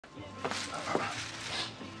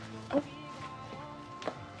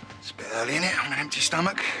It's a bit early, innit? On an empty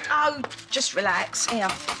stomach. Oh, just relax. Here,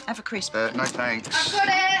 have a crisp. No thanks. I've got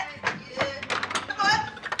it.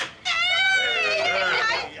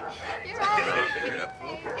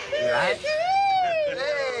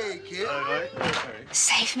 Hey, kid.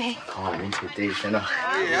 Save me. Oh, I'm into a deep dinner.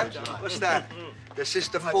 Yeah. What's that? The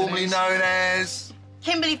sister formerly known as...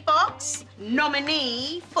 Kimberly Fox,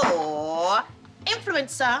 nominee for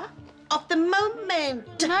Influencer of the Moment.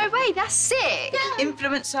 No way, that's sick.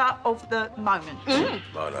 Influencer of the moment. Man,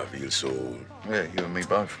 I feel so old. Yeah, you and me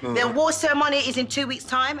both. The award ceremony is in 2 weeks'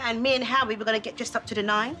 time, and me and Howie, we're going to get dressed up to the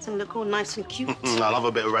nines and look all nice and cute. I love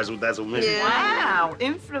a bit of razzle-dazzle, me. Yeah. Wow,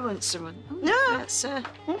 influencer. Yeah.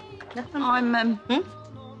 That's, I'm,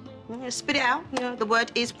 Yeah, spit it out. You know, the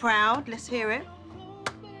word is proud. Let's hear it.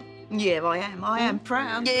 yeah, I am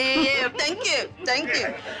proud. Yeah, thank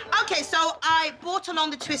you. Okay, so I brought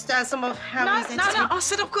along the twister and some of Howie's No, I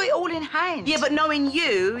said I've got it all in hand. Yeah, but knowing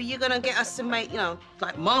you're going to get us to make,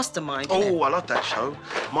 like mastermind. innit? Oh, I love that show.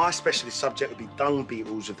 My specialist subject would be dung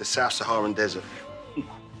beetles of the Sub-Saharan desert.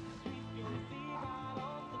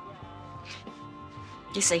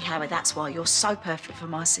 You see, Howard, that's why you're so perfect for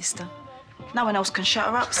my sister. No one else can shut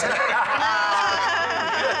her up, so...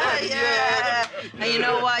 Yeah. And you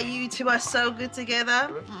know why you two are so good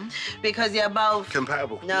together? Because you're both...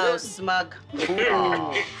 Compatible. No, smug.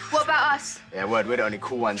 What about us? Yeah, word, we're the only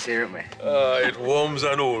cool ones here, aren't we? It warms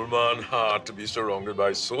an old man's heart to be surrounded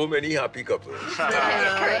by so many happy couples.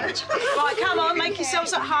 Right, come on, make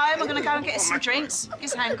yourselves at home. I'm going to go and get us some drinks.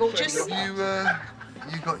 His hand gorgeous.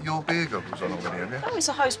 You got your beer goggles on already, have you? Oh, it's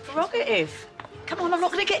a host prerogative. Come on, I'm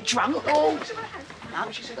not going to get drunk. Oh.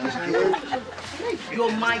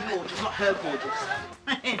 You're my gorgeous, not her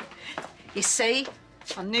gorgeous. You see,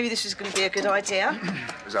 I knew this was going to be a good idea.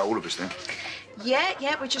 Is that all of us then?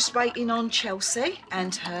 Yeah, we're just waiting on Chelsea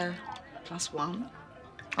and her +1.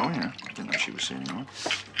 Oh, yeah. I didn't know she was seeing you.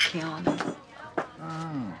 Kiana.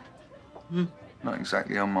 Oh. Not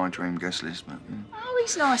exactly on my dream guest list, but... Oh,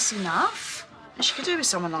 he's nice enough. And she could do with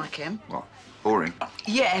someone like him. What? Boring?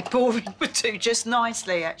 Yeah, boring would do just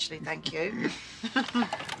nicely, actually, thank you.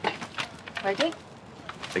 Ready?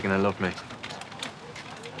 They're gonna love me.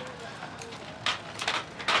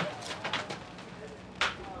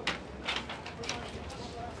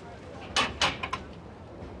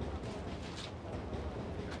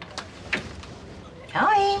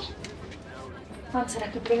 Hi. Mum said I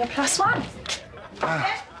could bring a +1.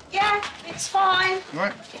 Yeah, it's fine.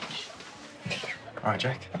 Right. All right,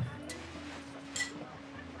 Jack.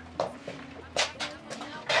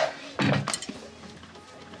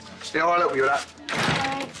 Yeah, I'll help you with that.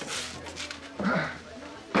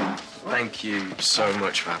 Thank you so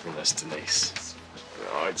much for having us, Denise.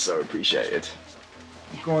 Oh, it's so appreciated.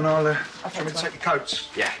 Go on, I'll come and take your coats.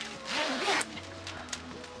 Yeah.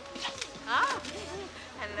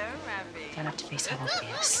 Hello, Ravi. Don't have to be so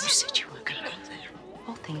obvious. You said you weren't going to go there.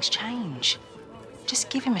 Well, things change. Just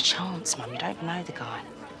give him a chance, Mum. You don't even know the guy.